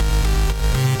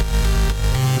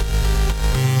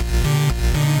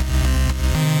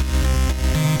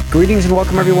Greetings and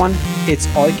welcome, everyone.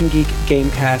 It's All You Can Geek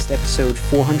Gamecast, episode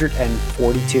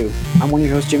 442. I'm one of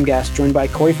your hosts, Jim Gass, joined by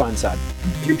Corey Fonsod.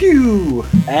 Pew pew!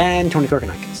 And Tony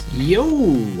Korkanakis.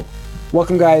 Yo!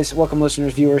 Welcome, guys. Welcome,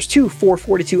 listeners, viewers, to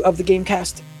 442 of the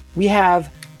Gamecast. We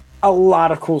have a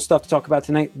lot of cool stuff to talk about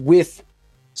tonight with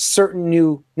certain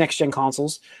new next-gen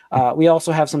consoles. We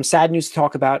also have some sad news to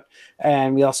talk about,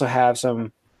 and we also have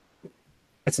some...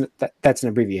 That's an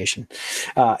abbreviation.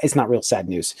 It's not real sad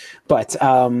news, but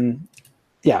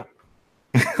yeah,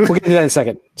 we'll get to that in a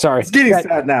second. Sorry, it's getting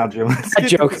sad now, Jim.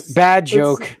 Bad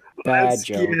joke. Let's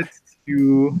get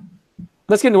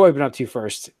into what we've been up to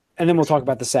first, and then we'll talk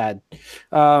about the sad.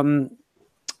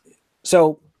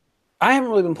 So I haven't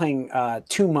really been playing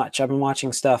too much. I've been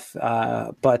watching stuff,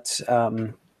 but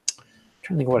I'm trying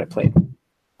to think of what I played.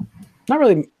 Not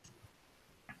really.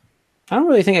 I don't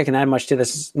really think I can add much to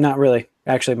this. Not really,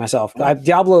 actually, myself.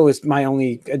 Diablo is my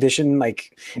only addition,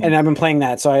 and I've been playing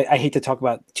that, so I hate to talk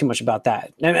about too much about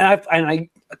that. And I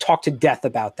talked to death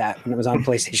about that when it was on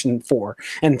PlayStation 4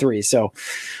 and 3. So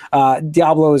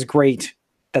Diablo is great.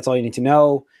 That's all you need to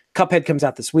know. Cuphead comes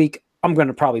out this week. I'm going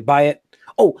to probably buy it.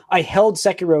 Oh, I held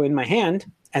Sekiro in my hand,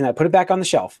 and I put it back on the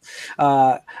shelf.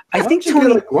 I think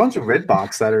Tony... why don't you red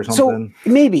box that or something? So,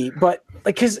 maybe, but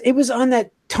because it was on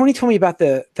that... Tony told me about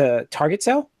the Target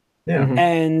sale. Yeah.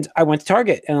 And I went to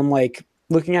Target and I'm like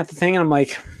looking at the thing and I'm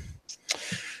like,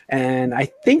 and I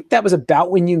think that was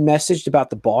about when you messaged about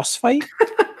the boss fight.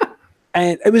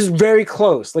 And it was very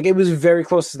close. It was very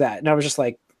close to that. And I was just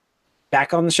like,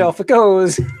 back on the shelf it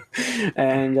goes.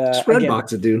 And just red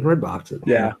box it, dude. Red box it.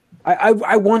 Yeah.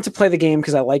 I want to play the game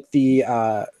because I like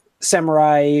the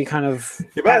samurai kind of.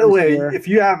 Yeah, by the way, if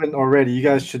you haven't already, you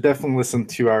guys should definitely listen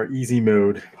to our Easy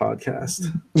Mode podcast.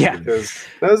 Yeah, because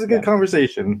that was a good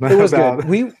conversation. It was good.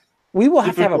 We will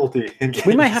have to have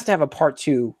we might have to have a part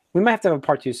 2. We might have to have a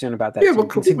part 2 soon about that. Yeah, we'll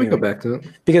go back to it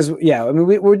because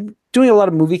we're doing a lot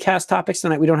of movie cast topics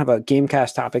tonight. We don't have a game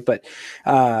cast topic, but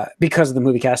because of the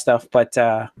movie cast stuff. But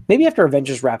maybe after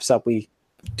Avengers wraps up, we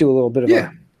do a little bit of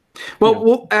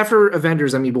Well, after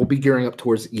Avengers, we'll be gearing up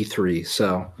towards E3,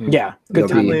 so good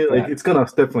time. It's gonna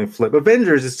definitely flip.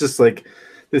 Avengers is just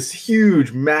this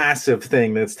huge, massive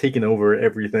thing that's taken over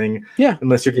everything. Yeah,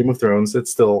 unless you're Game of Thrones,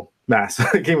 it's still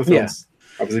massive. Game of Thrones,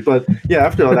 obviously, but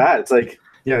after all that, it's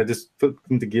just put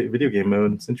into video game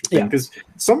mode. It's interesting because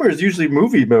summer is usually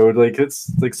movie mode.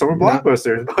 It's summer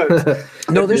blockbusters. But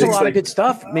no, there's a lot of good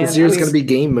stuff, man. This year's going to be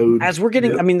game mode. As we're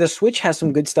getting, the Switch has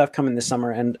some good stuff coming this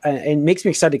summer, and it makes me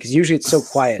excited because usually it's so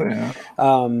quiet. Yeah.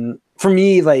 For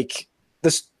me,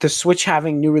 the Switch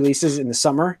having new releases in the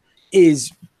summer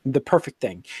is the perfect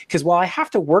thing because while I have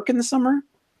to work in the summer,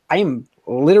 I am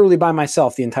literally by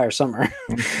myself the entire summer,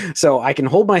 so I can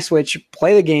hold my Switch,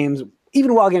 play the games,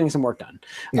 even while getting some work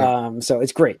done. So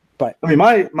it's great. But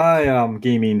my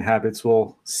gaming habits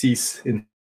will cease in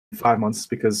 5 months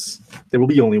because there will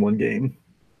be only one game.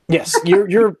 Yes,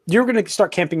 you're going to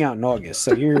start camping out in August,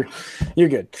 so you're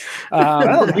good. I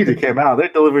don't need to camp out. They're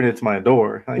delivering it to my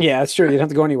door. Yeah, that's true. You don't have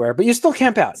to go anywhere, but you still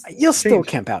camp out. You'll still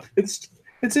camp out.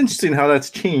 It's interesting how that's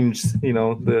changed.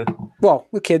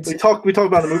 With kids. We talk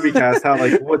about the movie cast how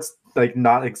what's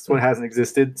what hasn't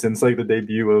existed since the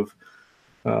debut of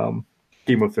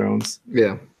Game of Thrones.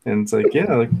 Yeah. And it's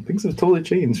things have totally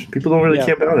changed. People don't really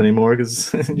camp out anymore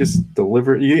because just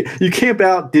deliver. You camp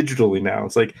out digitally now.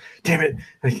 It's damn it,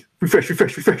 refresh.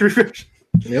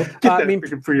 Yep.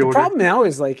 The problem now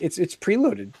is it's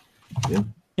preloaded. Yeah.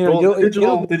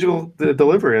 Digital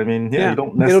delivery. You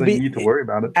don't necessarily need to worry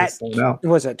about it.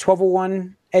 Was it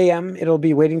 12:01 a.m.? It'll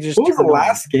be waiting just. What was the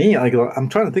last game? I'm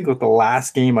trying to think what the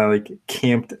last game I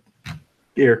camped,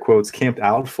 air quotes, camped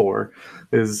out for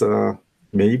is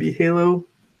maybe Halo.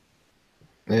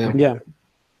 Yeah,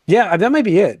 that might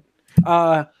be it.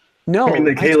 No,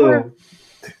 Halo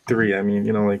 3.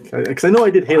 Because I know I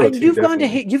did Halo 2.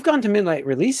 You've gone to midnight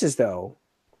releases though.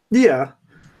 Yeah,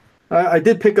 I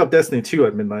did pick up Destiny 2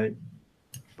 at midnight,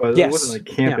 but it wasn't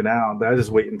camping out. I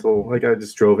just wait until I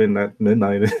just drove in at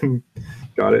midnight and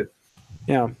got it.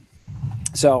 Yeah.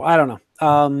 So I don't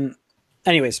know.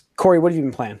 Anyways, Corey, what have you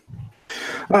been playing?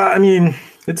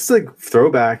 It's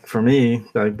throwback for me,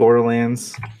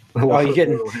 Borderlands. You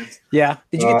getting? Yeah.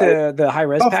 Did you get the high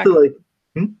res pack? You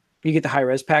get the high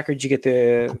res pack, or did you get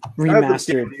the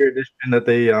remastered edition that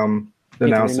they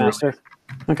announced? Remaster.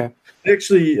 Okay. They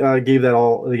actually gave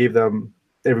them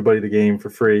everybody the game for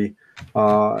free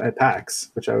at PAX,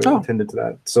 which I attended to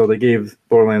that. So they gave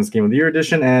Borderlands Game of the Year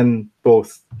edition and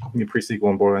both the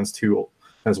pre-sequel and Borderlands 2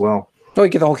 as well. Oh, you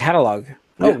get the whole catalog.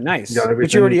 Oh, nice.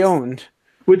 Which you already owned.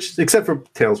 which except for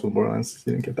Tales from the Borderlands,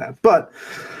 you didn't get that. But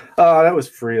that was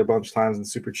free a bunch of times and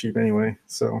super cheap anyway.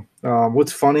 So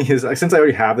what's funny is since I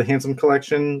already have the Handsome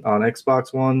Collection on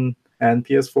Xbox One and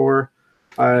PS4,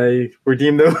 I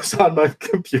redeemed those on my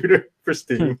computer for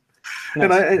Steam,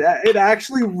 and it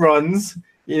actually runs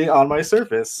on my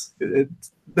Surface.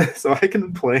 So I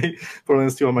can play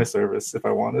Borderlands 2 on my Surface if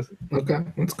I wanted. Okay,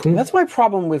 that's cool. That's my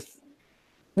problem with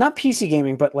not PC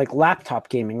gaming, but like laptop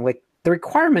gaming. Like the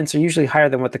requirements are usually higher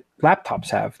than what the laptops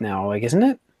have now. Like, isn't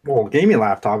it? Well, gaming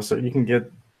laptops, so you can get.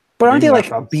 But aren't they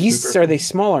like beasts? Or are they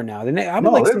smaller now? I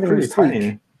would like they're something pretty sleek.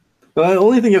 tiny. The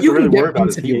only thing you have to really worry about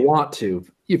is if you want to,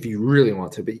 if you really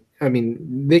want to. But I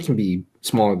mean, they can be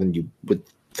smaller than you would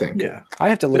think. Yeah, I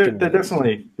have to look. They're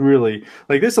definitely really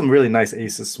like. There's some really nice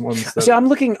Asus ones. So I'm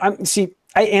looking.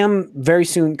 I am very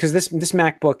soon because this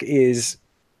MacBook is,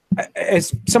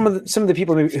 as some of the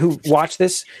people who watch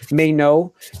this may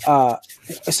know,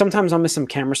 sometimes I'll miss some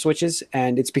camera switches,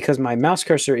 and it's because my mouse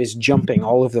cursor is jumping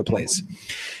all over the place,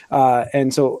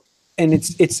 and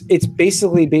it's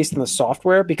basically based on the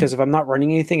software, because if I'm not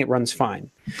running anything, it runs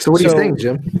fine. So what do you think,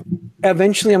 Jim?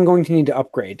 Eventually, I'm going to need to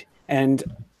upgrade, and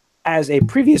as a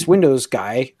previous Windows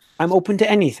guy, I'm open to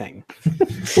anything.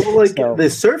 Well, like the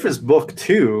Surface Book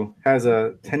 2 has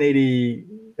a 1080,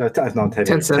 not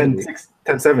 1070.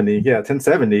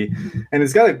 1070, and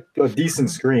it's got a decent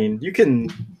screen. You can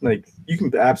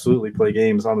absolutely play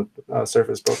games on the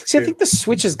Surface Book. See, I think the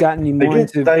Switch has gotten me more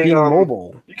into being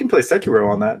mobile. You can play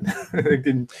Sekiro on that.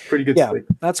 Pretty good. Yeah,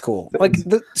 that's cool. Like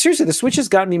seriously, the Switch has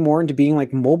gotten me more into being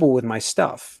like mobile with my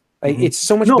stuff. Like, it's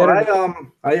so much better.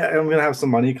 I'm gonna have some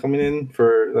money coming in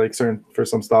for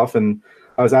some stuff, and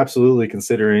I was absolutely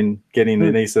considering getting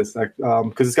an Asus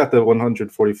because it's got the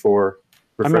 144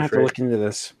 refresh I'm gonna have rate. to look into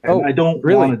this. And I don't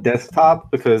want a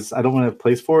desktop because I don't want to have a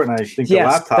place for it, and I think the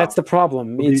laptop. That's the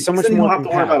problem. It's so much more. You don't have to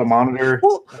worry about a monitor.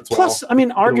 Well, plus, I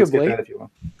mean,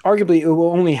 arguably, it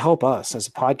will only help us as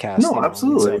a podcast. No,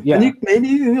 absolutely. So, yeah. And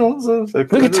maybe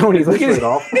look at Tony. Look at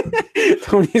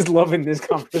Tony's loving this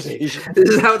conversation. This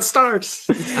is how it starts.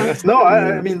 No,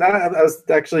 I was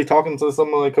actually talking to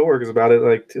some of my coworkers about it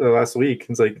last week.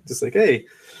 It's just like, hey,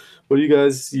 what are you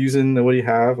guys using and what do you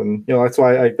have? And that's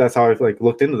why that's how I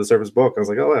looked into the Surface Book. I was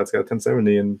like, oh yeah, it's got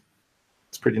 1070 and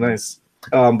it's pretty nice.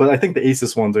 But I think the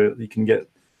Asus ones you can get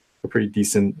a pretty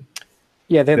decent.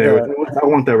 Yeah, I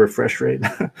want that refresh rate.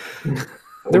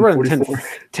 They're running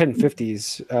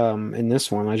 1050s in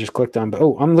this one. I just clicked on, but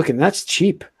I'm looking. That's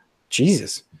cheap.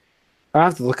 Jesus, I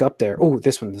have to look up there. Oh,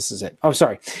 this one. This is it. Oh,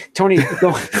 sorry, Tony.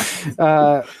 Go.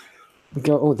 Oh,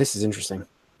 this is interesting.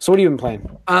 So what have you been playing?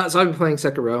 So I've been playing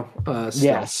Sekiro.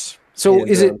 Yes. So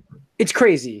it's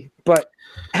crazy, but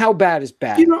how bad is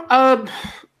bad? I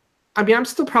mean, I'm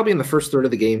still probably in the first third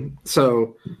of the game,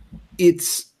 so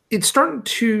it's starting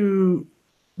to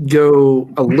go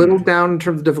a little down in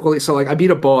terms of difficulty. So I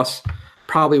beat a boss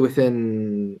probably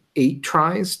within 8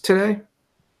 tries today.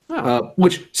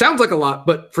 Which sounds like a lot,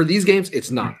 but for these games, it's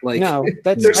not. No,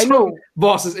 there's no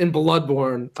bosses in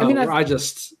Bloodborne. I've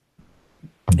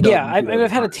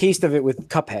had a taste of it with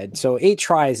Cuphead. So 8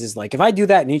 tries is like, if I do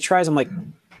that in 8 tries, I'm like,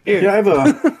 yeah. I have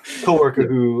a coworker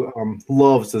who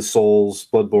loves the Souls,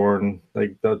 Bloodborne,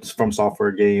 that's from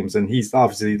Software games, and he's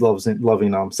obviously loving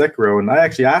Sekiro. And I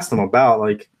actually asked him about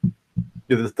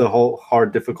the whole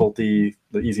hard difficulty,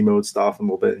 the easy mode stuff, a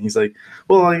little bit. And he's like,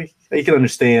 well, he can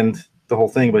understand the whole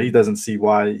thing, but he doesn't see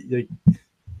why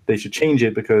they should change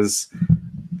it, because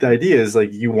the idea is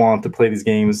you want to play these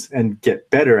games and get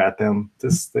better at them,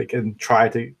 and try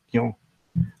to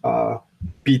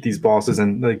beat these bosses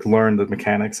and learn the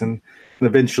mechanics. And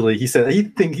eventually, he said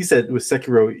with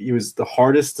Sekiro it was the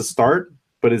hardest to start,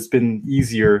 but it's been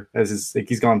easier as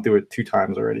he's gone through it 2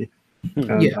 times already.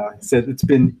 And, he said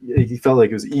he felt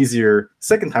like it was easier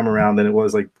second time around than it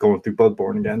was going through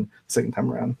Bloodborne again second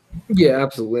time around. Yeah,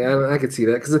 absolutely. I could see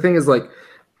that, because the thing is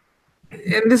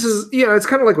and this is it's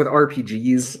kind of like with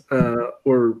RPGs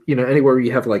or anywhere where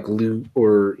you have loot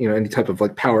or any type of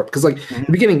power, because in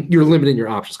the beginning you're limiting your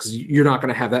options because you're not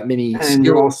going to have that many and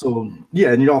skills.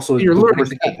 you're learning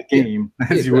the game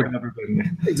as you would never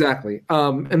been. Exactly.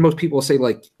 And most people say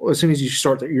as soon as you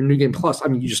start your New Game Plus, I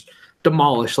mean, you just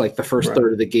demolish the first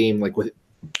third of the game with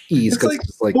ease.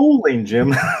 It's like bowling,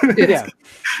 Jim. Yeah.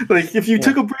 If you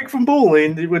took a break from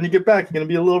bowling, when you get back, you're going to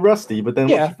be a little rusty. But then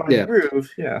once you find the groove,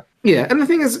 Yeah, and the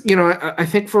thing is, I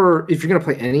think if you're going to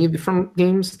play any of the different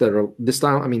games that are this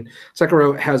style, I mean,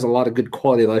 Sekiro has a lot of good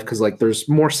quality of life because there's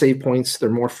more save points, they're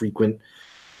more frequent.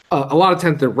 A lot of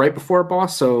times they're right before a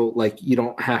boss, so you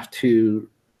don't have to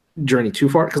journey too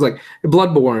far. Because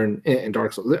Bloodborne and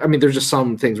Dark Souls, I mean, there's just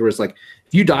some things where it's if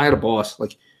you die at a boss,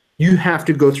 you have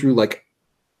to go through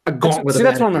a gauntlet. See,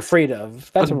 that's what I'm afraid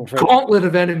of. That's what I'm afraid of. Gauntlet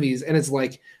of enemies, and it's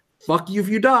like, fuck you if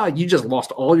you die. You just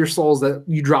lost all your souls that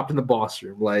you dropped in the boss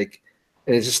room. Like,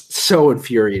 and it's just so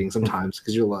infuriating sometimes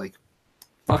because you're like,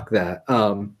 fuck that.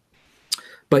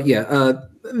 But yeah,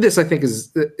 this I think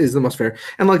is the most fair.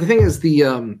 And like the thing is,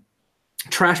 the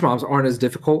trash mobs aren't as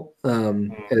difficult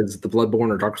as the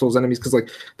Bloodborne or Dark Souls enemies, because like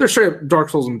they're straight up Dark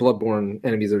Souls and Bloodborne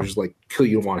enemies that are just like kill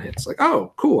you in one hit. It's like,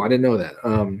 oh, cool, I didn't know that.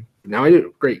 Now I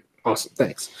do. Great, awesome,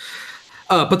 thanks.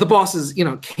 But the bosses,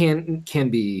 can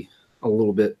be a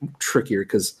little bit trickier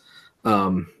because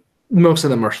most of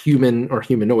them are human or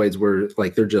humanoids, where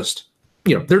like they're just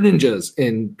they're ninjas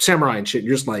and samurai and shit.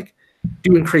 You're just like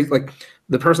doing crazy. Like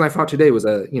the person I fought today was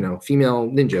a female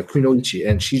ninja, Kunoichi,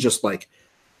 and she's just like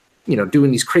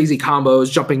doing these crazy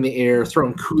combos, jumping in the air,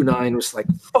 throwing kunai, and was like,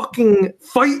 fucking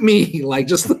fight me, like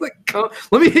just like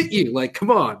let me hit you, like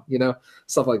come on,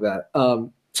 stuff like that.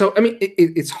 So I mean,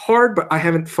 it's hard, but I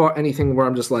haven't fought anything where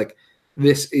I'm just like,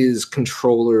 this is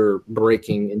controller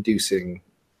breaking inducing,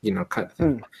 kind of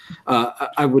thing.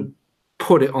 I would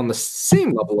put it on the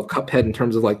same level of Cuphead in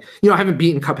terms of like, I haven't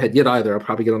beaten Cuphead yet either. I'll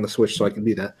probably get on the Switch so I can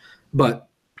do that. But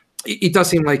it does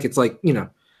seem like it's like,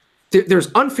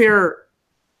 there's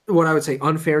what I would say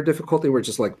unfair difficulty, where it's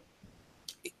just like,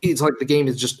 it's like the game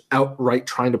is just outright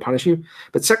trying to punish you.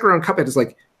 But Sekiro and Cuphead is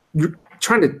like, you're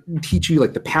trying to teach you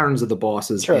like the patterns of the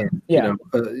bosses. Sure. And,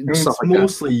 it's stuff like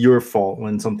mostly your fault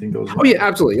when something goes wrong. Oh yeah,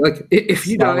 absolutely. Like if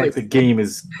you die, like the game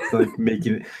is like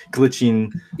making it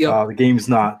glitching. Yep. The game's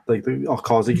not like I'll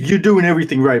cause like you're doing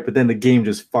everything right, but then the game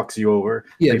just fucks you over.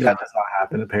 Yeah, that does not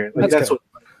happen apparently. That's what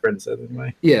my friend said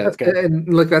anyway. Yeah,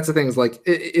 and like that's the thing is like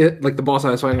like the boss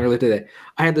I was fighting earlier today.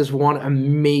 I had this one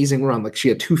amazing run. Like she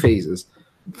had 2 phases.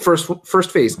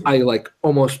 First phase, I like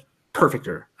almost perfect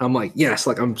her. I'm like, yes,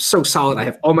 like I'm so solid. I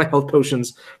have all my health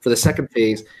potions for the second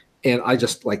phase, and I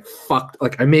just like fucked.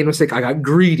 Like I made a mistake. I got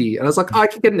greedy, and I was like, I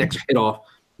could get an extra hit off.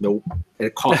 Nope, and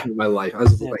it cost me my life. I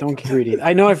was like, don't get greedy.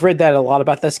 I know I've read that a lot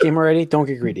about this game already. Don't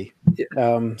get greedy.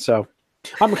 Yeah. So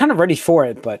I'm kind of ready for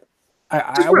it, but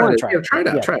I want to try it. Try it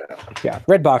out. Try it out. Yeah,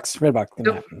 Redbox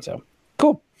didn't happen. So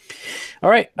cool. All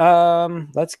right,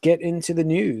 let's get into the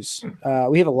news.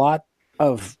 We have a lot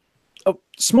of a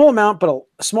small amount, but a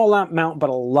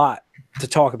lot to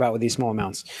talk about with these small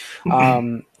amounts.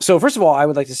 So first of all, I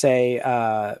would like to say,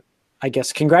 I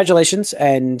guess, congratulations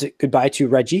and goodbye to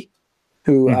Reggie,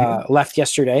 who left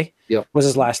yesterday. Yep. Was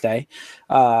his last day.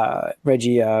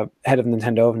 Reggie, head of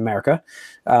Nintendo of America.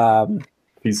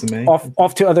 Piece of me.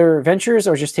 Off to other ventures,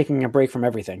 or just taking a break from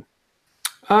everything?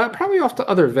 Probably off to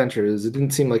other ventures. It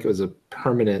didn't seem like it was a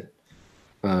permanent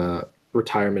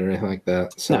retirement or anything like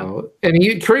that. So, no. And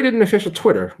he created an official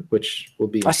Twitter, which will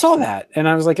be. I saw that, and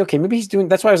I was like, okay, maybe he's doing.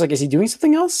 That's why I was like, is he doing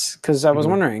something else? Because I was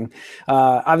wondering.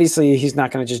 Obviously, he's not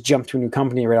going to just jump to a new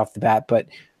company right off the bat,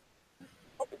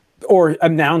 or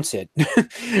announce it.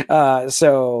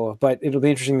 But it'll be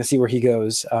interesting to see where he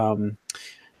goes.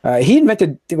 He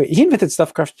invented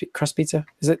stuffed crust pizza.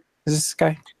 Is this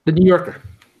guy? The New Yorker.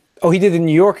 Oh, he did the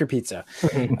New Yorker pizza.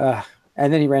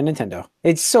 And then he ran Nintendo.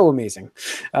 It's so amazing.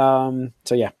 So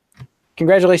yeah,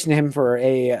 congratulations to him for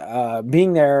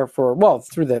being there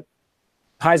through the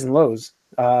highs and lows,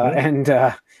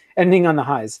 and ending on the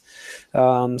highs.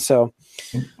 So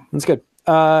that's good.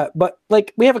 But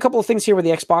like we have a couple of things here with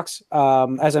the Xbox.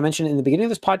 As I mentioned in the beginning of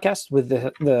this podcast, with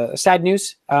the sad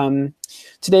news.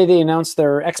 Today they announced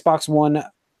their Xbox One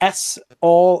S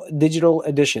All Digital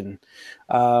Edition.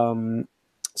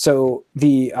 So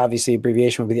the obviously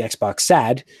abbreviation would be the Xbox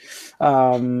SAD.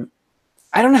 I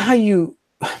don't know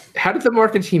how did the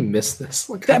marketing team miss this?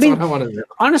 Like, that's what I want to know.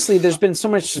 Honestly, there's been so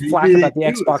much flack about the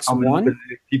Xbox One.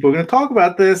 People are going to talk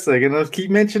about this. They're going to keep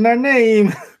mentioning our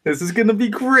name. This is going to be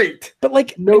great. But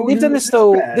like they've done this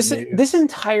though. This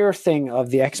entire thing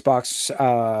of the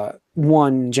Xbox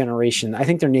One generation, I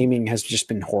think their naming has just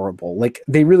been horrible. Like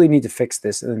they really need to fix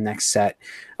this in the next set.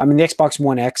 I mean, the Xbox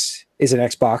One X is an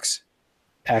Xbox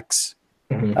X,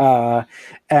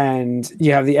 and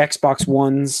you have the Xbox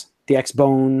Ones, the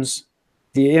Xbones.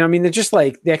 They're just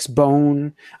like the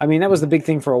Xbone. I mean, that was the big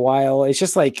thing for a while. It's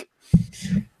just like,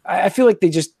 I feel like they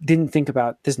just didn't think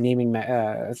about this naming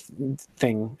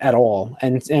thing at all,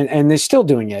 and they're still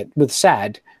doing it with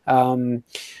SAD. I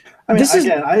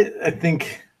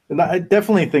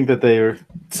definitely think that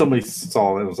somebody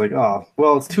saw it and was like, oh,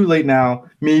 well, it's too late now.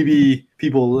 Maybe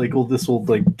people this will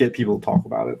get people to talk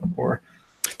about it, or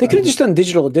they could have just done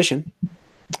digital edition.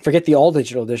 Forget the all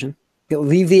digital edition.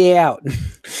 Leave the A out.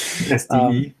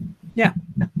 SDE. Yeah,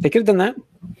 they could have done that.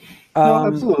 No,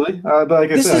 absolutely. But like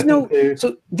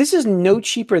this is no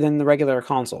cheaper than the regular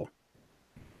console.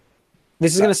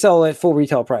 This is going to sell at full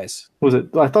retail price. Was it?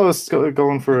 I thought it was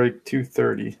going for like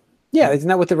 $230. Yeah, isn't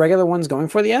that what the regular one's going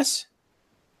for? The S?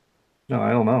 No, I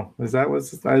don't know. Is that what?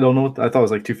 I don't know. I thought it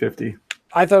was like $250.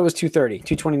 I thought it was $230,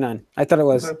 $229. I thought it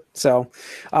was. Okay. So,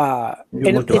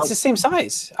 and it's the same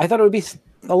size. I thought it would be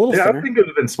a little thinner. I think it would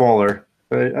have been smaller.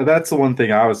 That's the one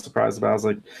thing I was surprised about. I was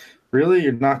like, really?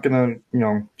 You're not gonna,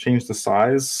 change the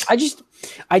size?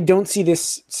 I don't see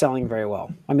this selling very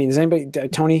well. I mean, does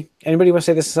Tony, anybody want to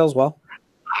say this sells well?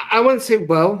 I wouldn't say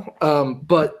well,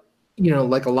 but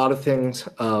like a lot of things,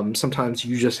 sometimes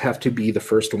you just have to be the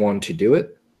first one to do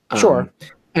it. Sure.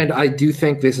 And I do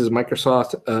think this is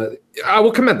Microsoft. I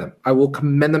will commend them. I will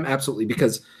commend them absolutely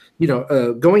because,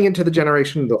 going into the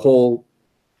generation, the whole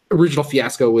original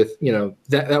fiasco with,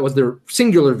 that was their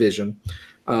singular vision.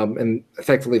 And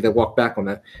thankfully they walked back on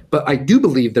that. But I do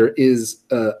believe there is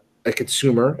a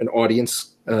consumer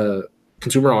audience that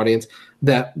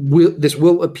this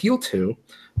will appeal to.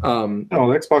 No,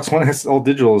 the Xbox One has all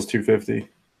digital is $250.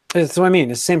 That's what I mean.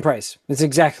 It's the same price. It's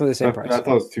exactly the same price. I thought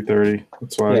it was $230.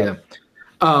 That's why. Yeah.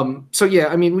 So yeah,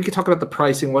 I mean, we could talk about the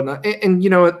pricing and whatnot, and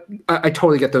I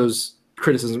totally get those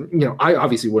criticisms. I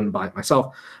obviously wouldn't buy it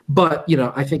myself, but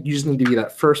I think you just need to be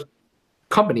that first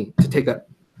company to take that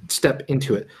step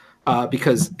into it,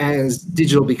 because as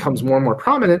digital becomes more and more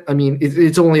prominent, I mean,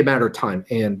 it's only a matter of time,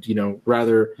 and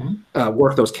rather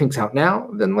work those kinks out now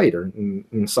than later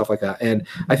and stuff like that. And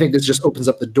I think this just opens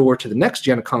up the door to the next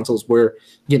gen of consoles where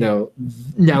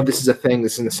now this is a thing,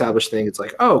 this is an established thing. It's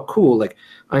like, oh, cool, like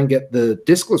I can get the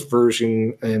discless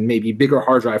version and maybe bigger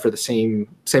hard drive for the same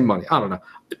money. I don't know.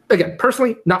 Again,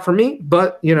 personally, not for me,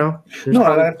 but no,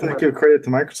 I have to give credit to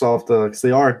Microsoft because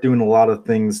they are doing a lot of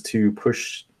things to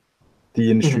push the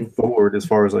industry forward as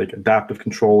far as like adaptive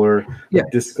controller,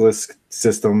 diskless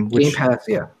system, Game Pass,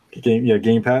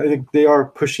 Game Pass. I think they are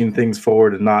pushing things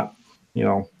forward and not,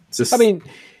 just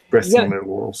resting on their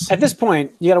laurels. At this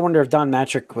point, you got to wonder if Don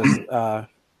Matrick was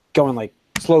going like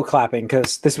slow clapping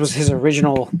because this was his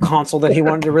original console that he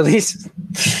wanted to release,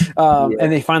 and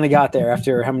they finally got there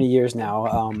after how many years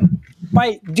now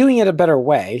by doing it a better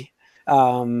way.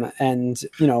 And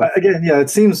again, it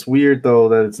seems weird though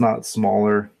that it's not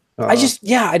smaller. I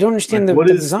don't understand what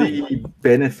the is design. The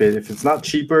benefit if it's not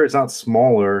cheaper, it's not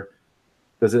smaller?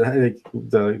 Does it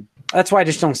the? That's why I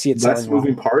just don't see it less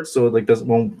moving parts, so it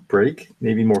won't break.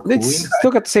 Maybe more cooling. It's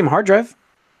still got the same hard drive.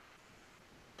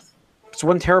 It's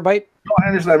 1 terabyte. No, I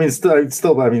understand. I mean, still,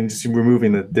 just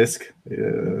removing the disc,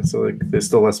 so like there's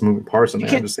still less moving parts in there.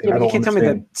 I'm just saying, you can't tell me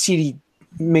that CD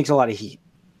makes a lot of heat.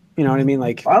 You know what I mean?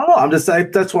 Like, I don't know. I'm just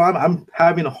that's why I'm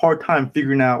having a hard time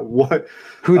figuring out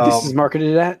who this is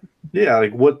marketed at. Yeah,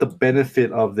 like what the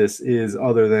benefit of this is,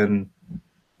 other than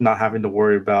not having to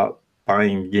worry about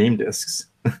buying game discs.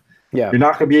 Yeah, you're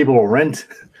not going to be able to rent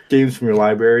games from your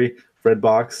library,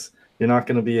 Redbox. You're not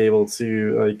going to be able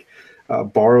to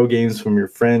borrow games from your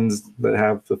friends that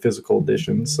have the physical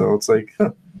edition. So it's like,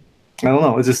 I don't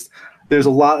know. It's just there's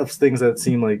a lot of things that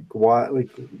seem like what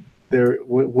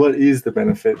is the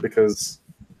benefit? Because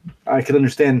I could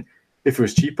understand if it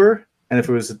was cheaper and if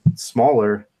it was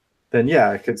smaller, then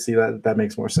I could see that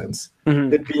makes more sense.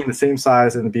 Mm-hmm. It being the same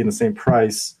size and it being the same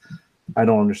price, I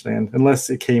don't understand unless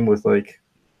it came with like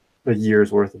a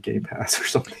year's worth of Game Pass or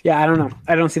something. Yeah, I don't know.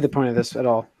 I don't see the point of this at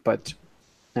all. But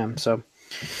so,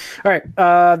 all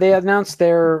right. They announced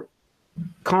their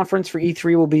conference for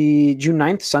E3 will be June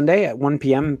 9th, Sunday at 1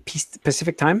 p.m.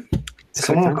 Pacific time.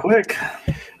 Come on, quick.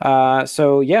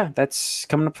 So that's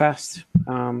coming up fast.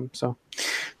 So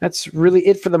that's really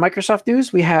it for the Microsoft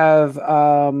news. We have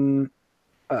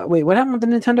wait, what happened with the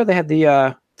Nintendo? They had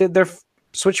their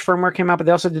Switch firmware came out, but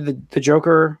they also did the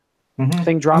Joker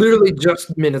thing drop. Literally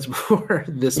just minutes before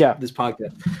this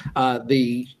podcast.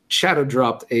 The Shadow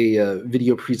dropped a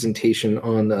video presentation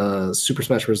on Super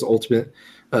Smash Bros. Ultimate.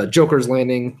 Joker's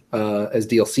landing as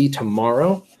DLC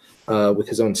tomorrow. With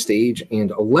his own stage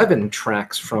and 11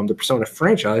 tracks from the Persona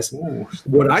franchise. Ooh,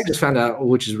 what I just found out,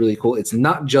 which is really cool, it's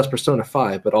not just Persona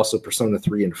 5, but also Persona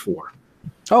 3 and 4.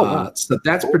 Oh, wow. So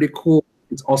that's pretty cool.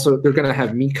 It's also, they're going to have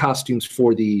Mii costumes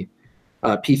for the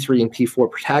P3 and P4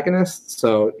 protagonists.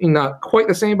 So not quite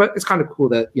the same, but it's kind of cool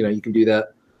that, you can do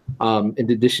that.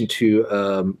 In addition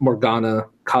to Morgana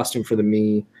costume for the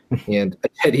Mii and a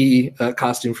Teddy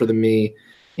costume for the Mii.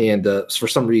 And for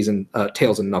some reason,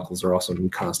 Tails and Knuckles are also new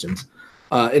costumes.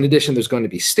 In addition, there's going to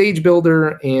be Stage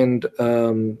Builder and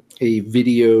a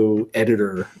video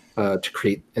editor to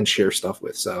create and share stuff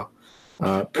with. So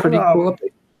pretty cool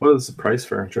update. What is the price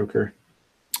for Joker?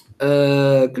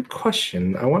 Good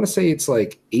question. I want to say it's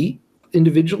like $8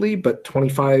 individually, but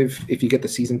 $25 if you get the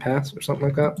season pass or something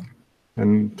like that.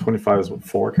 And 25 is what,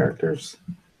 4 characters?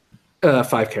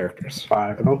 5 characters.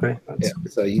 5. Okay. Yeah.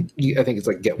 So you, I think it's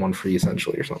like get one free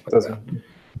essentially or something like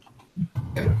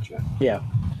that. Yeah.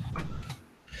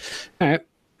 All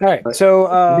right. So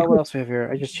what else do we have here?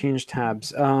 I just changed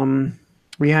tabs.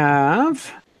 We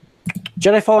have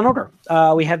Jedi Fallen Order.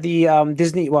 We had the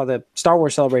Disney. Well, the Star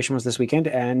Wars celebration was this weekend,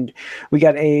 and we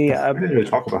got a. We didn't really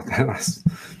talk about that last.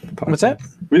 What's that?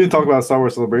 We didn't talk about Star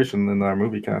Wars Celebration in our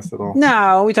movie cast at all.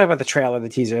 No, we talked about the trailer, the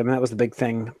teaser. I mean, that was the big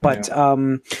thing. But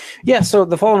so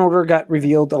the Fallen Order got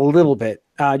revealed a little bit.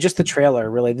 Just the trailer,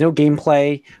 really. No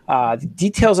gameplay. The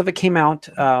details of it came out.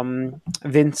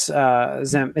 Vince,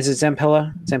 is it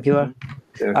Zampella?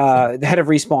 Yeah. The head of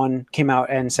Respawn came out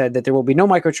and said that there will be no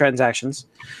microtransactions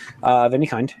of any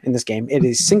kind in this game. It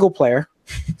is single player.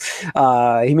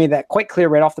 He made that quite clear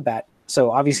right off the bat.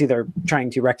 So obviously they're trying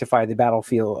to rectify the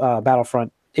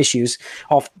Battlefront issues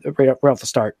right off the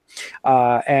start.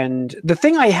 And the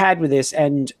thing I had with this,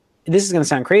 and this is going to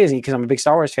sound crazy because I'm a big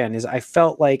Star Wars fan, is I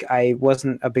felt like I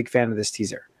wasn't a big fan of this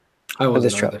teaser. I wasn't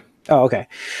this trailer. Oh, okay.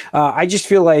 I just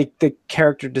feel like the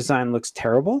character design looks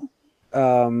terrible.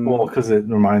 Well, because it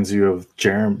reminds you of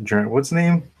Jerome. What's his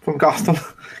name from Gotham?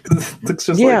 It looks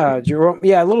just Jerome.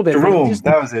 Yeah, a little bit. Jerome.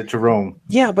 That was it, Jerome.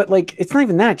 Yeah, but like it's not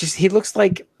even that. Just he looks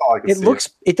like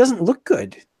it doesn't look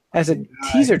good as a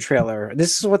teaser trailer.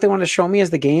 This is what they want to show me as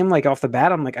the game. Like off the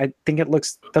bat, I'm like, I think it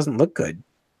doesn't look good.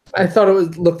 I thought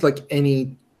it looked like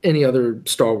any other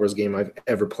Star Wars game I've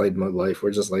ever played in my life.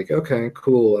 We're just like, okay,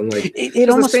 cool, and like it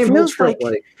almost feels like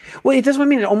well, it does what I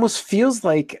mean. It almost feels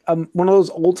like one of those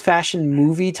old-fashioned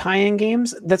movie tie-in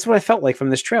games. That's what I felt like from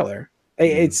this trailer.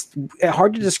 It's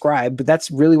hard to describe, but that's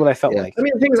really what I felt like. I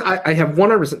mean, the thing is, I have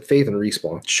 100% faith in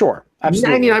Respawn. Sure,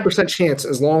 absolutely. 99% chance,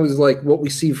 as long as like what we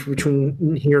see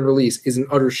between here and release isn't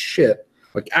utter shit,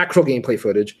 like actual gameplay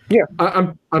footage. Yeah,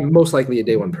 I'm most likely a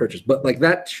day one purchase, but like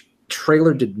that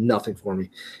trailer did nothing for me.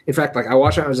 In fact, like I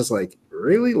watched it, I was just like,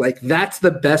 really? Like that's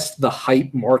the best the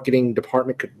hype marketing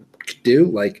department could do?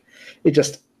 Like it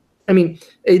just, I mean,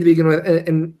 to begin with,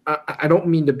 and I don't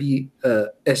mean to be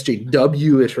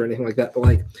SJW-ish or anything like that, but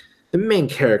like the main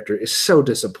character is so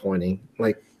disappointing.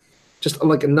 Like just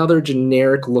like another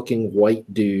generic looking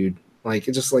white dude. Like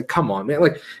it's just like, come on, man.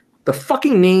 Like the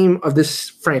fucking name of this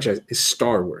franchise is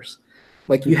Star Wars.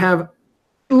 Like you have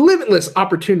limitless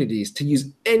opportunities to use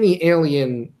any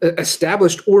alien,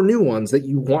 established or new ones that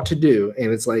you want to do,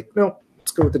 and it's like, no,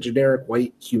 let's go with the generic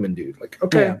white human dude. Like,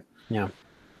 okay, yeah.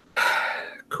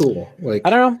 Cool. Like I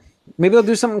don't know. Maybe they'll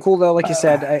do something cool though. Like you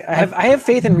said, I have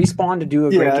faith in Respawn to do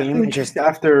a great game. Just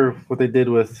after what they did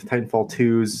with Titanfall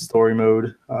 2's story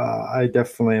mode, I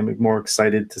definitely am more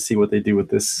excited to see what they do with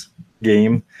this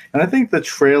game. And I think the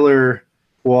trailer,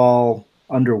 while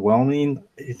underwhelming,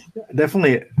 it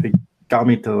definitely got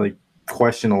me to like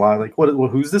question a lot. Like,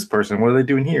 who's this person? What are they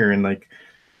doing here? And like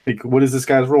what is this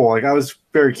guy's role? Like, I was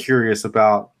very curious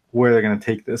about where they're going to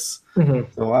take this.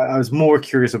 Mm-hmm. So I was more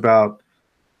curious about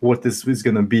what this is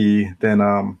going to be than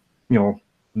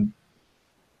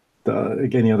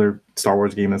any other Star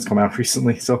Wars game that's come out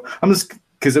recently. So I'm just,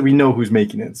 because we know who's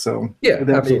making it, so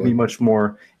that made me much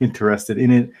more interested in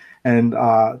it. And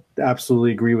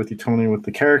absolutely agree with you, Tony, with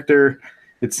the character.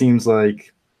 It seems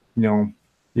like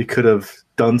you could have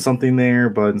done something there,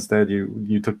 but instead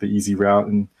you took the easy route.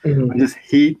 And I just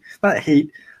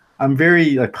I'm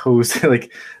very opposed to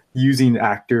like using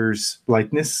actors'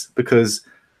 likeness because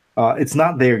it's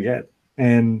not there yet.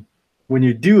 And when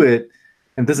you do it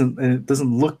and it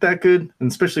doesn't look that good,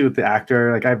 and especially with the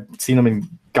actor, like I've seen him in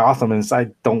Gotham and I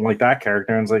don't like that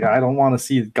character. And it's like, I don't want to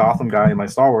see the Gotham guy in my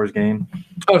Star Wars game.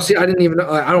 Oh, see, I didn't even know.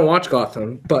 I don't watch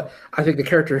Gotham, but I think the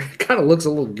character kind of looks a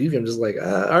little goofy. I'm just like,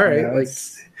 all right.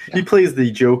 Yeah, he plays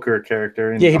the Joker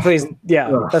character. He plays.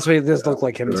 Yeah, that's what he does look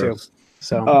like him too.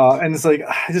 So, and it's like,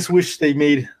 I just wish they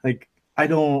made like,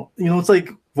 it's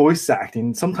like voice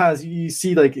acting. Sometimes you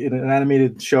see like in an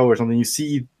animated show or something, you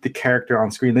see the character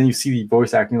on screen, then you see the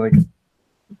voice acting. Like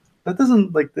that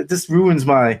doesn't that just ruins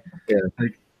my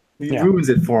ruins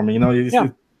it for me. You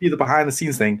see the behind the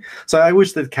scenes thing. So I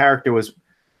wish the character was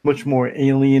much more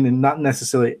alien, and not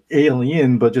necessarily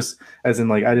alien, but just as in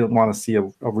like I didn't want to see a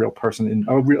real person in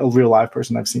a real live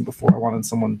person I've seen before. I wanted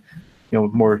someone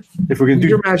more. If we're gonna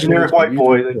do generic white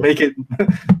boy, like, make it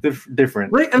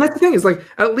different, right? And that's the thing is like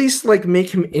at least like make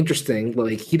him interesting.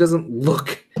 Like he doesn't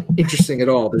look interesting at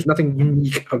all. There's nothing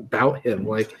unique about him.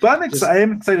 Like, but I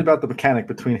am excited about the mechanic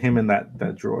between him and that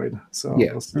droid. So I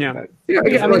mean,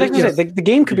 like I said, the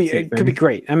game could be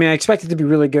great. I mean, I expect it to be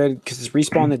really good because it's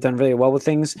Respawn. They've done really well with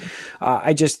things.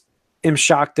 I just am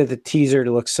shocked that the teaser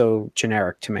looks so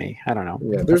generic to me. I don't know.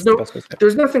 Yeah, there's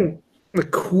nothing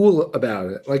cool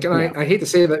about it. Like, and I hate to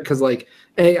say that because, like,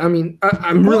 I mean,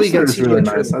 I'm really against CGI really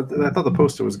nice. I thought the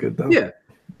poster was good though. Yeah,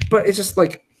 but it's just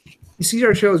like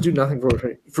CGI trailers do nothing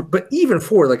for but even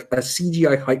for like a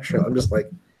CGI hype trailer, I'm just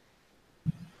like,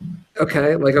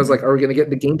 okay. Like I was like, are we gonna get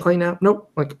the gameplay now?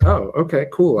 Nope. Like, oh, okay,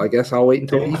 cool. I guess I'll wait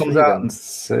until it comes out in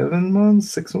 7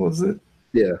 months, 6 months. Is it?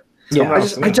 Yeah. Yeah.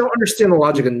 I don't understand the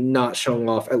logic of not showing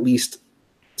off at least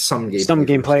some gameplay. Some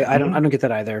gameplay. I don't get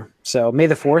that either. So May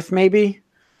the 4th, maybe.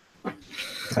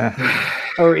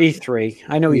 Or E3.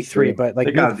 I know E3, but like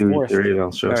they gotta do E3, E3.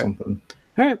 They'll show something.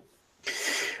 All right.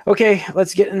 Okay,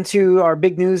 let's get into our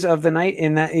big news of the night,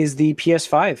 and that is the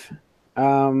PS5.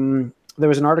 There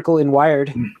was an article in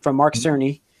Wired from Mark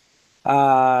Cerny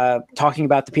talking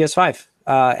about the PS5,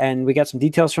 and we got some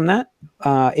details from that.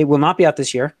 It will not be out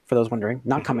this year, for those wondering.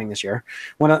 Not coming this year.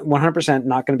 100%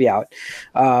 not going to be out,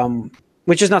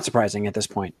 which is not surprising at this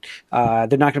point. They're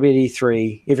not going to be at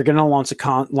E3. If you're going to launch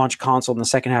a console in the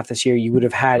second half this year, you would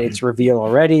have had its reveal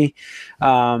already.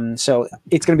 So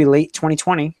it's going to be late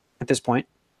 2020 at this point.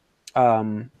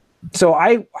 So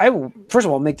I will, first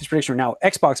of all, make this prediction right now.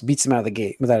 Xbox beats them out of the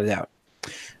gate, without a doubt.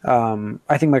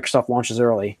 I think Microsoft launches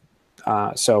early.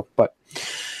 But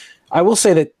I will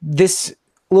say that this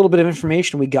little bit of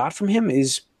information we got from him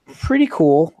is pretty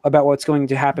cool about what's going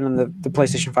to happen on the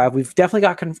PlayStation 5. We've definitely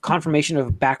got confirmation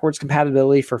of backwards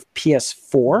compatibility for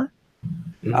PS4,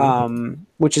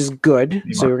 which is good.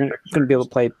 So you're going to be able to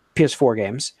play PS4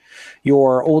 games.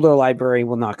 Your older library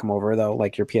will not come over, though,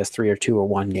 like your PS3 or 2 or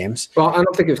 1 games. Well, I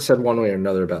don't think it said one way or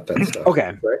another about that stuff.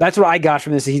 Okay. Right? That's what I got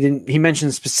from this. He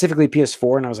mentioned specifically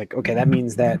PS4, and I was like, okay, that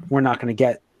means that we're not going to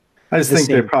get. I just think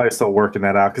they're probably still working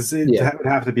that out because it would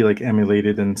have to be like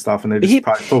emulated and stuff, and they're just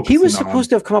probably focusing. He was supposed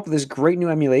to have come up with this great new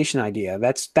emulation idea.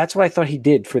 That's what I thought he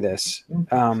did for this.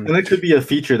 And it could be a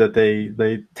feature that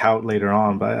they tout later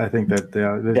on, but I think that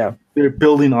they're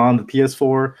building on the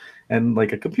PS4 and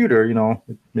like a computer,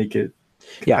 make it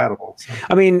compatible. So.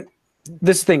 I mean,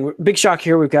 this thing, big shock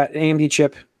here. We've got AMD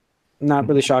chip. Not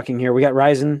really shocking here. We got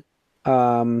Ryzen,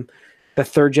 the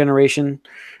 3rd generation.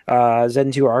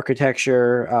 Zen 2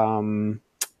 architecture. And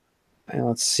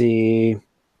let's see.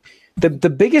 The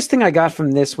biggest thing I got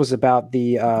from this was about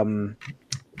the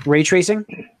ray tracing.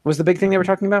 Was the big thing they were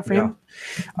talking about for him,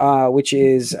 which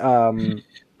is the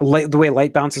way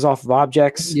light bounces off of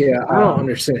objects. Yeah, I don't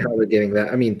understand how they're getting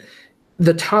that. I mean,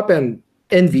 the top end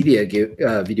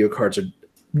NVIDIA video cards are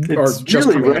just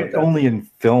really only in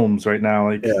films right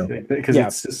now, because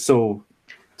it's just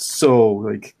so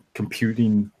like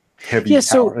computing heavy. Yeah,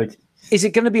 so is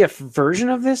it going to be a version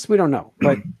of this? We don't know,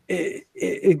 but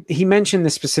he mentioned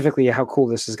this specifically, how cool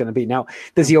this is going to be. Now,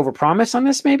 does he overpromise on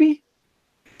this? Maybe.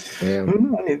 Yeah.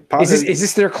 Is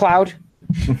this their cloud?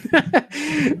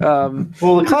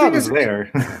 Well, the cloud is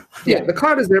there. Yeah, the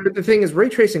cloud is there, but the thing is, ray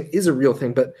tracing is a real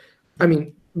thing. But I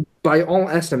mean, by all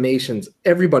estimations,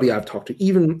 everybody I've talked to,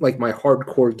 even like my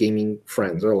hardcore gaming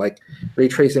friends, are like, ray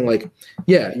tracing, like,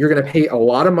 yeah, you're going to pay a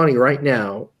lot of money right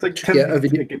now. It's like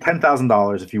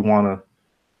 $10,000 if you want to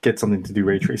get something to do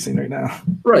ray tracing right now.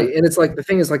 Right, and it's like, the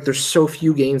thing is, like, there's so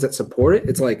few games that support it.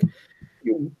 It's like,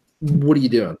 what are you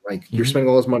doing? Like, you're spending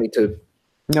all this money to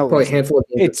play a handful of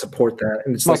games that support that,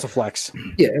 and it's muscle like, flex.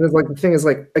 Yeah, and it's like, the thing is,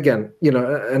 like, again,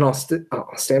 and I'll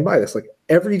stand by this. Like,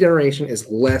 every generation is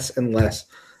less and less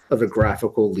of a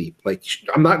graphical leap. Like,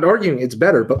 I'm not arguing it's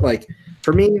better, but like,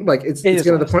 for me, like, it's getting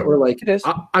to the point where like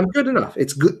I'm good enough.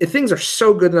 It's good. Things are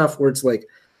so good enough where it's like,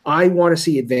 I want to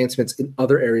see advancements in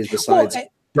other areas besides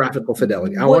graphical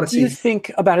fidelity. What do you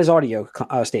think about his audio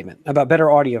statement about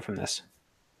better audio from this?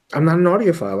 I'm not an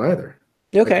audiophile either.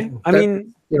 Okay, like, I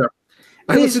mean,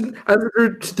 I listen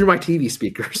through my TV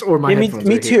speakers or my headphones.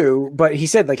 Me too, but he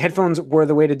said like headphones were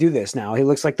the way to do this now. He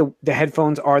looks like the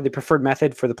headphones are the preferred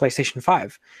method for the PlayStation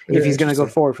 5 if he's going to go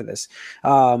forward for this,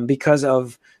 because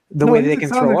of the way they can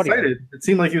throw audio. It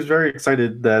seemed like he was very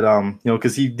excited that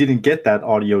because he didn't get that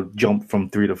audio jump from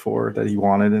 3 to 4 that he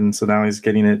wanted, and so now he's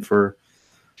getting it for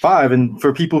 5. And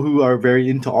for people who are very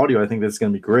into audio, I think that's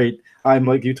going to be great. I'm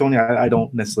like you, Tony. I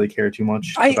don't necessarily care too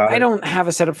much. I don't have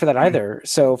a setup for that either.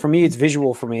 So for me, it's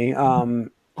visual for me.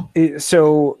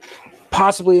 So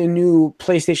possibly a new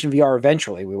PlayStation VR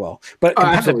eventually we will. But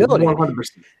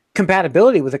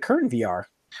compatibility with the current VR.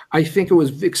 I think it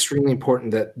was extremely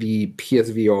important that the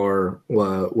PSVR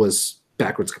was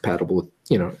backwards compatible with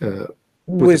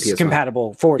was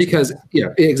compatible forward. Because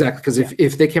exactly. Because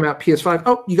if they came out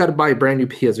PS5, you got to buy a brand new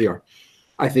PSVR.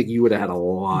 I think you would have had a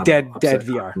lot dead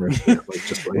VR,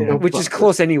 which is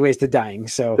close anyways to dying.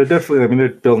 So they're definitely. I mean, they're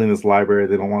building this library.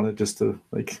 They don't want it just to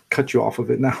like cut you off of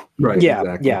it now. Right. Yeah.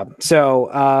 Exactly. Yeah.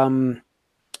 So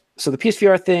so the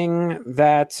PSVR thing,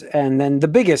 that, and then the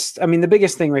biggest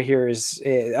thing right here is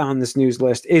on this news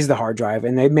list is the hard drive,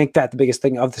 and they make that the biggest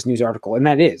thing of this news article, and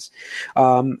that is.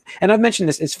 And I've mentioned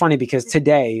this. It's funny because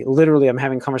today, literally, I'm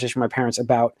having a conversation with my parents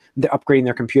about upgrading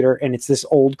their computer, and it's this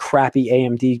old crappy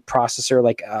AMD processor,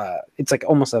 like it's like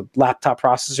almost a laptop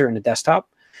processor in a desktop.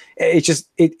 It's just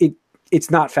it's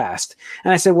not fast.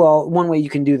 And I said, well, one way you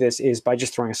can do this is by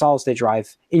just throwing a solid state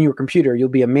drive in your computer. You'll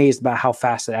be amazed about how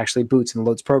fast it actually boots and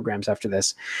loads programs after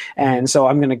this. And so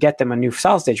I'm going to get them a new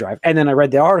solid state drive. And then I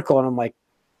read the article and I'm like,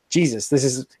 Jesus, this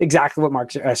is exactly what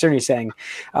Mark Cerny is saying.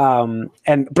 But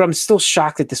I'm still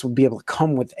shocked that this would be able to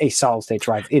come with a solid state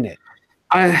drive in it.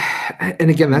 And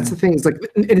again, that's the thing. It's like,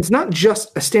 and it's not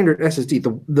just a standard SSD.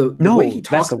 The way he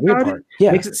talks about it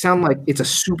makes it sound like it's a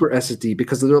super SSD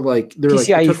because they're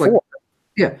PCIe like 4.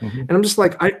 Yeah. And I'm just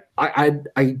like,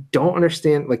 I don't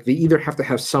understand. Like, they either have to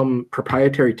have some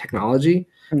proprietary technology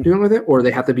doing with it, or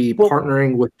they have to be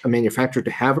partnering with a manufacturer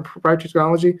to have a proprietary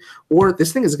technology, or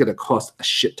this thing is going to cost a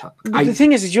shit ton. The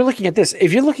thing is you're looking at this.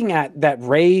 If you're looking at that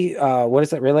ray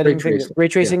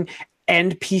tracing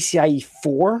and PCIe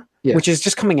 4, which is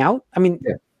just coming out. I mean,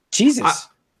 Jesus.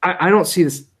 I don't see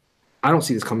this. I don't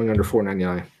see this coming under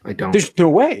 $499. I don't. There's no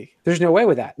way. There's no way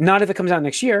with that. Not if it comes out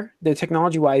next year. The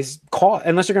technology-wise,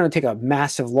 unless they're going to take a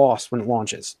massive loss when it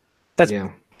launches. That's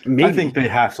maybe. I think they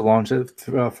have to launch it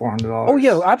 $400. Oh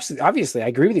yeah, obviously. I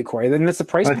agree with you, Corey. Then that's the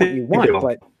price point you want.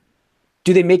 But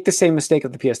do they make the same mistake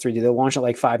of the PS3? Do they launch it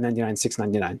like $599,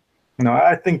 $699? No,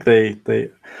 I think I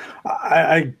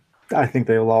think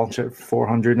they'll launch it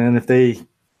 $400, and if they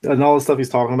and all the stuff he's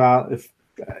talking about,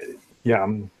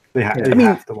 they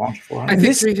have to launch $400. I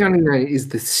think $399 is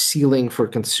the ceiling for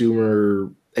consumer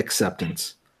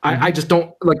acceptance. I just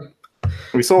don't like.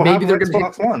 We saw maybe they're going to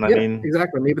Xbox One. I mean,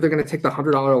 exactly. Maybe they're going to take the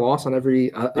 $100 loss on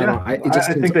every. I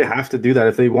think they have to do that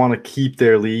if they want to keep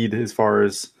their lead as far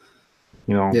as.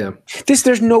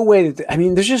 There's no way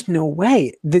there's just no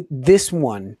way that this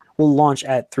one will launch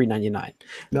at $399.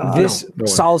 This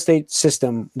solid state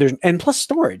system, and plus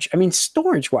storage. I mean,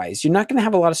 storage wise, you're not going to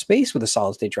have a lot of space with a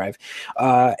solid state drive.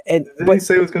 Did he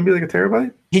say it was going to be like a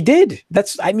terabyte? He did.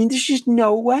 There's just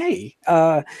no way.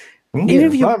 I'm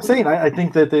saying I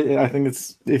think that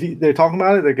they're talking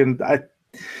about it, they're going to.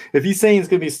 If he's saying it's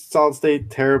going to be solid state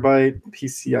terabyte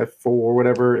PCI 4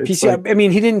 whatever, PCI. I mean,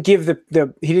 he didn't give the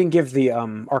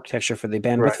architecture for the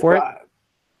bandwidth for it.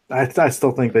 I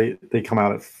still think they come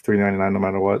out at $399 no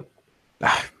matter what.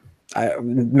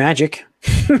 Magic.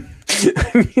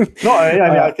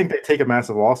 I think they take a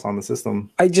massive loss on the system.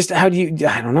 I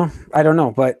don't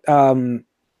know, but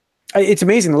it's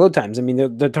amazing the load times. I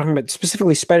mean, they're talking about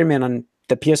specifically Spider-Man on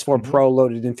the PS4 Pro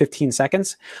loaded in 15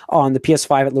 seconds. On the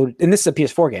PS5, it loaded, and this is a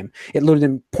PS4 game, it loaded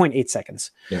in 0.8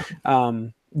 seconds. Yeah.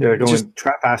 Going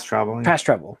fast travel. Fast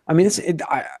travel. I mean,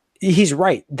 he's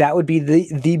right. That would be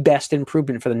the best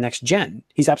improvement for the next gen.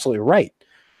 He's absolutely right.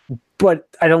 But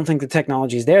I don't think the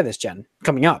technology is there this gen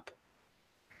coming up.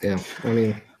 Yeah. I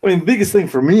mean, the biggest thing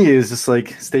for me is just like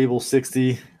stable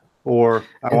 60. Or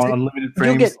I want unlimited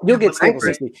frames. You'll get stable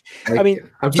 60. I mean,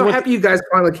 I'm so happy you guys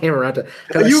finally came around to.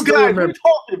 You guys, what are you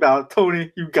talking about,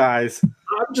 Tony? You guys.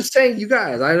 I'm just saying, you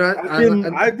guys.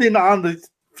 I've been on the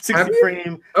 60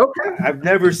 frame. Okay. I've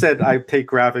never said I take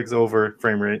graphics over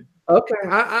frame rate. Okay.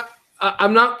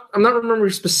 I'm not remembering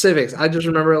specifics. I just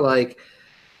remember like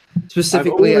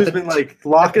specifically. I've always been like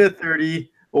lock it at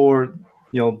 30, or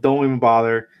don't even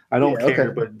bother. I don't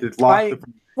care, but it's lock.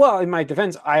 Well, in my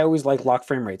defense, I always like lock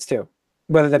frame rates too,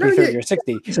 whether that be 30 or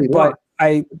 60. But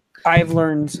I've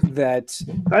learned that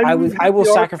I will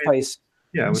sacrifice.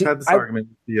 Yeah, we've had this argument.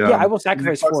 I will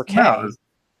sacrifice 4K.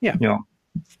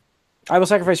 I will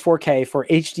sacrifice 4K for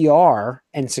HDR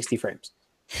and 60 frames.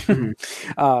 And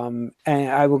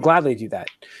I will gladly do that.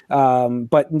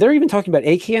 But they're even talking about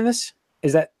 8K in this.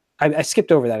 Is that I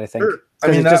skipped over that? I think. Sure. I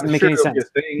mean, it doesn't make any sense.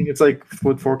 It's like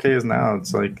what 4K is now.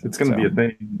 It's like it's going to be a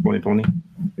thing in 2020.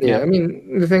 Yeah, I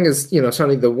mean, the thing is,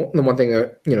 Sony, the one thing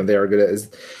that they are good at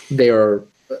is they are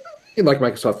like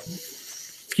Microsoft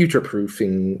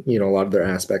future-proofing a lot of their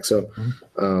aspects. So,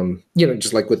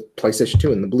 just like with PlayStation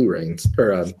 2 and the Blu-ray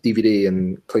or DVD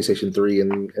and PlayStation 3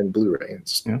 and Blu-ray.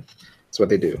 That's what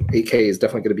they do. 8K is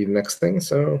definitely going to be the next thing.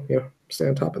 So, stay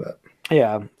on top of that.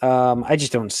 Yeah, I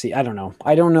just don't see. I don't know.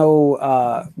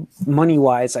 Money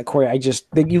wise, like Corey,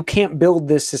 you can't build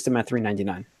this system at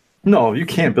 $399. No, you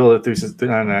can't build it through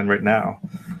 $399 right now.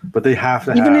 But they have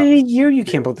to. Even in a year, you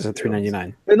can't build this at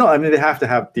 $399. No, I mean they have to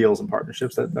have deals and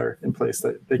partnerships that are in place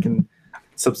that they can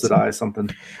subsidize something.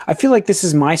 I feel like this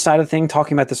is my side of the thing.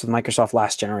 Talking about this with Microsoft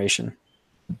last generation,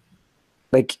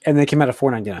 and they came out at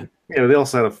 $499. Yeah, they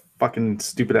also had a fucking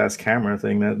stupid ass camera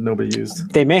thing that nobody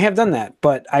used. They may have done that,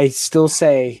 but I still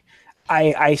say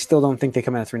I still don't think they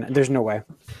come out of 390. There's no way.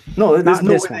 No, there's Not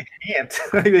no this way one. they can't.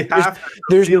 They have to.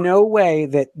 There's no way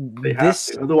that They have this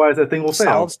to. Otherwise that thing will fail.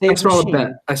 solid state I smell a machine.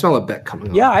 bet. I smell a bet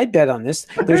coming. Yeah, on. I'd bet on this.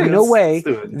 Okay, There's no way let's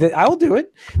do it. that I will do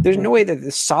it. There's no way that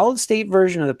the solid state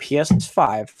version of the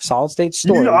PS5 solid state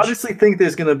storage. You honestly think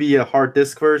there's going to be a hard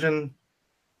disk version?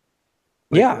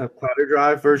 Yeah. A platter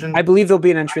drive version? I believe there'll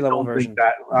be an entry I level don't version. think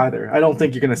that either. I don't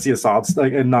think you're going to see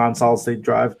a non-solid state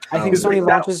drive. I think Because Sony right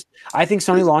now- launches. I think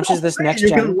Sony launches this next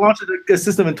You're going gen. to launch a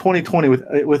system in 2020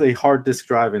 with a hard disk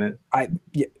drive in it.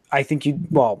 I think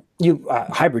you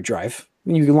hybrid drive.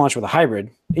 You can launch with a hybrid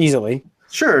easily.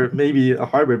 Sure, maybe a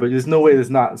hybrid, but there's no way there's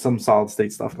not some solid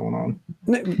state stuff going on.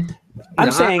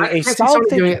 I'm saying I a can't see solid Sony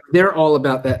state. doing it. They're all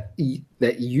about that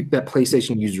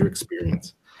PlayStation user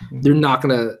experience. They're not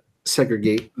going to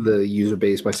segregate the user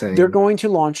base by saying They're going to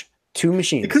launch two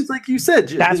machines. Because, like you said,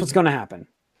 That's what's going to happen.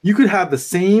 you could have the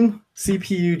same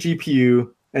CPU, GPU,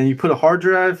 and you put a hard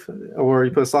drive or you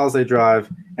put a solid state drive,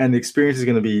 and the experience is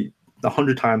going to be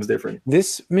 100 times different.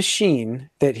 This machine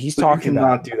that he's But talking you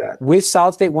about cannot do that. with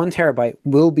solid state 1 terabyte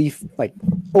will be like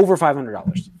over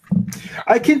 $500.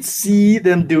 I can see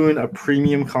them doing a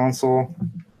premium console.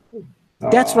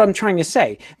 That's what I'm trying to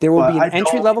say. There will but be I an don't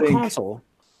entry level think- console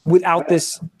without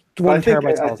this I 1 think,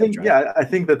 terabyte I solid think, state drive. yeah, I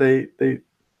think that they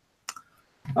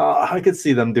I could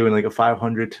see them doing like a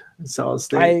 500 solid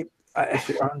state.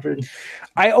 400.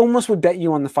 I almost would bet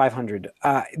you on the 500.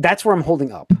 That's where I'm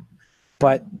holding up.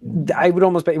 But I would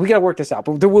almost bet we got to work this out.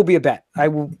 But there will be a bet.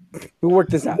 We'll work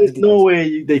this out. There's no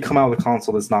way they come out with a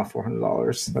console that's not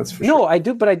 $400. That's for No, sure. I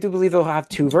do, but I do believe they'll have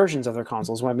two versions of their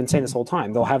consoles. What I've been saying this whole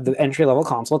time, they'll have the entry level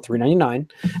console at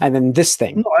 $399, and then this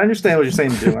thing. No, I understand what you're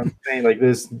saying, dude. I'm saying like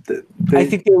this. I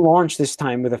think they launch this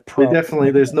time with a Pro. They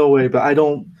definitely. There's no way, but I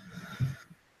don't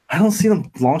see them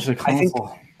launching a I think-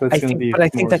 console. That's going to be. But I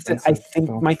think more that's it. I expensive, think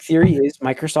so. my theory is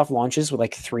Microsoft launches with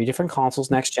like 3 different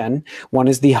consoles next gen. One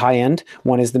is the high end,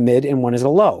 one is the mid, and one is the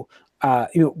low,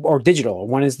 or digital.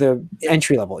 One is the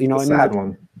entry level. The and sad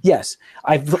one. yes,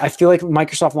 I feel like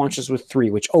Microsoft launches with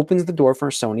 3, which opens the door for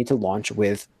Sony to launch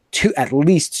with 2, at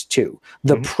least 2.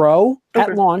 The Mhm. Pro at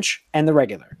Okay. launch and the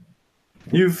regular.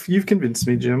 You've convinced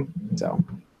me, Jim. So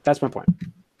that's my point.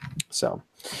 So,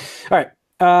 all right.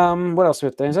 What else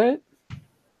with that? Is that it?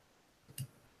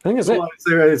 I think that's it. Well,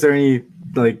 is there any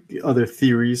like other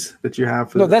theories that you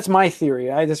have? For No, that's my theory.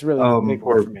 That's really a big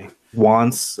one or for me.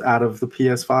 wants out of the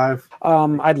PS5?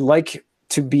 I'd like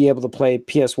to be able to play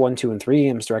PS1, 2, and 3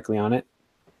 games directly on it.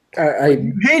 I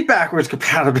You hate backwards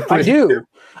compatibility.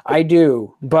 I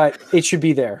do, but it should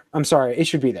be there. I'm sorry, it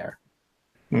should be there.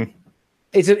 Hmm.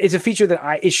 It's a feature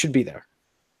that it should be there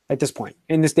at this point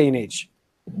in this day and age.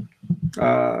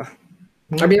 I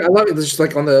mean, I love it. It's just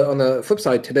like on the flip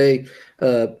side today,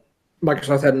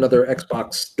 Microsoft had another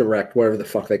Xbox Direct, whatever the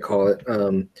fuck they call it,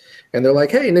 and they're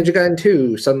like, "Hey, Ninja Gaiden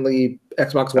 2 suddenly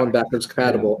Xbox One backwards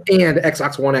compatible and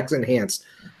Xbox One X enhanced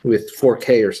with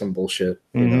 4K or some bullshit."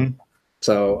 You know? Mhm.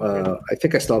 So I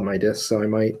think I still have my disc, so I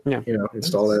might Yeah.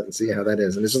 install that and see how that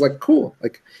is. And it's just like cool,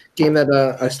 like game that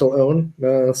I still own.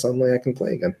 Suddenly I can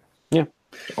play again. Yeah.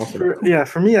 Awesome.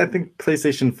 For me, I think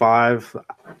PlayStation 5,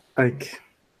 like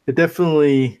it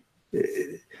definitely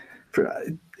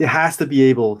it has to be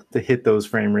able to hit those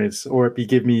frame rates, or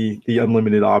give me the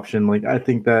unlimited option. Like I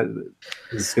think that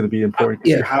is going to be important.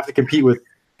 Yeah. You have to compete with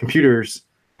computers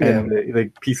and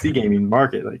the PC gaming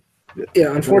market. Like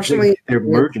Yeah, unfortunately, they're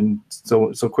merging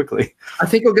so quickly. I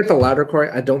think we'll get the latter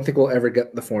core. I don't think we'll ever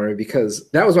get the former because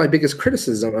that was my biggest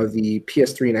criticism of the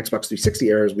PS3 and Xbox 360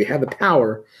 eras. We had the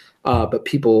power, but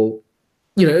people,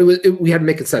 we had to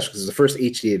make concessions because it was the first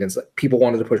HD and it's like people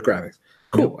wanted to push graphics.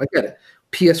 Cool, I get it.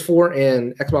 PS4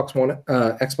 and Xbox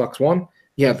One,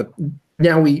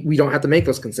 now we don't have to make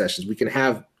those concessions. We can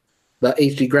have the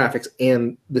HD graphics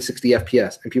and the 60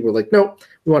 FPS, and people are like, no,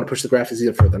 we want to push the graphics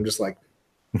even further. I'm just like.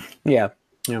 Yeah.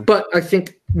 But I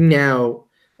think now,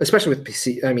 especially with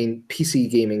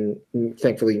PC gaming,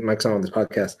 thankfully Mike's on this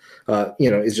podcast,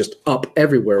 is just up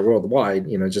everywhere worldwide,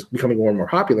 just becoming more and more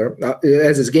popular,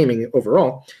 as is gaming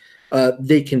overall.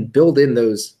 They can build in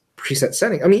those preset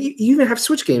settings. I mean, you even have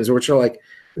Switch games which are like,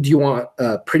 do you want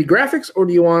pretty graphics or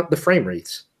do you want the frame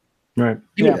rates? Right.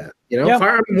 Do that.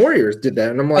 Fire Emblem Warriors did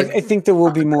that. And I'm like, I think there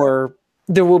will be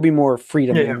more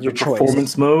freedom Yeah, in your the choice.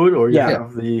 performance mode, or you Yeah.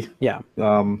 have the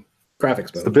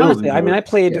graphics mode. stability. Honestly, I mean, mode.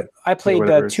 I played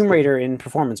whatever it's Tomb called. Raider in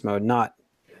performance mode, not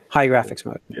high graphics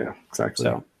mode. Yeah, exactly.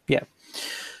 So yeah.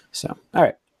 So all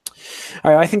right.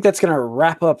 I think that's gonna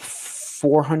wrap up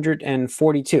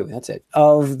 442. That's it,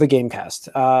 of the Gamecast.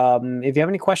 If you have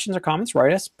any questions or comments,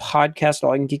 write us,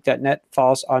 podcast@allycangeek.net.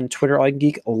 Follow us on Twitter,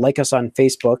 allycangeek. Like us on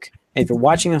Facebook. And if you're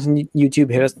watching us on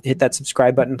YouTube, hit that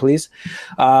subscribe button, please.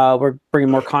 We're bringing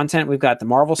more content. We've got the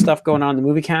Marvel stuff going on in the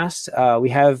movie cast. We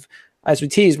have, as we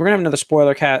teased, we're going to have another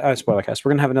spoiler cast. We're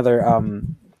going to have another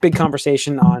big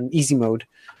conversation on easy mode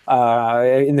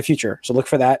in the future. So look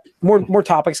for that. More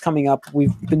topics coming up.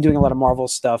 We've been doing a lot of Marvel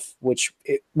stuff, which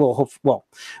it will won't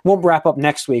wrap up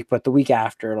next week, but the week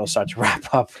after it'll start to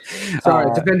wrap up. Sorry,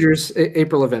 it's Avengers,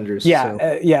 April Avengers. Yeah,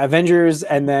 so. Avengers,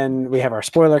 and then we have our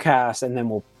spoiler cast, and then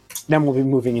we'll be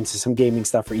moving into some gaming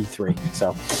stuff for E3. So,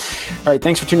 all right,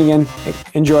 thanks for tuning in.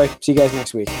 Enjoy. See you guys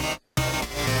next week.